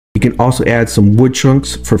You can also add some wood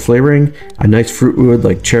chunks for flavoring. A nice fruit wood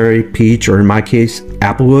like cherry, peach, or in my case,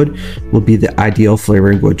 apple wood will be the ideal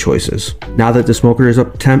flavoring wood choices. Now that the smoker is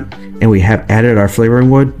up to temp and we have added our flavoring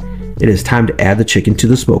wood, it is time to add the chicken to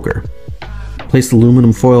the smoker. Place the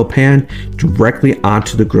aluminum foil pan directly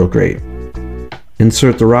onto the grill grate.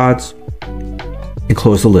 Insert the rods and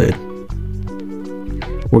close the lid.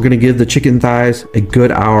 We're going to give the chicken thighs a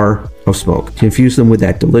good hour of smoke to infuse them with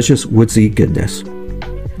that delicious woodsy goodness.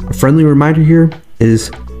 A friendly reminder here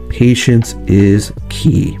is patience is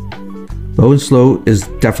key. Low and slow is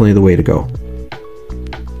definitely the way to go.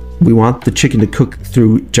 We want the chicken to cook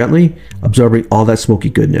through gently, absorbing all that smoky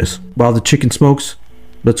goodness. While the chicken smokes,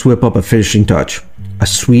 let's whip up a finishing touch. A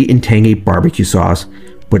sweet and tangy barbecue sauce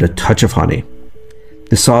with a touch of honey.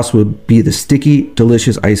 The sauce will be the sticky,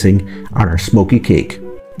 delicious icing on our smoky cake.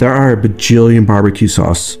 There are a bajillion barbecue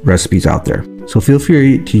sauce recipes out there, so feel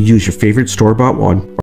free to use your favorite store-bought one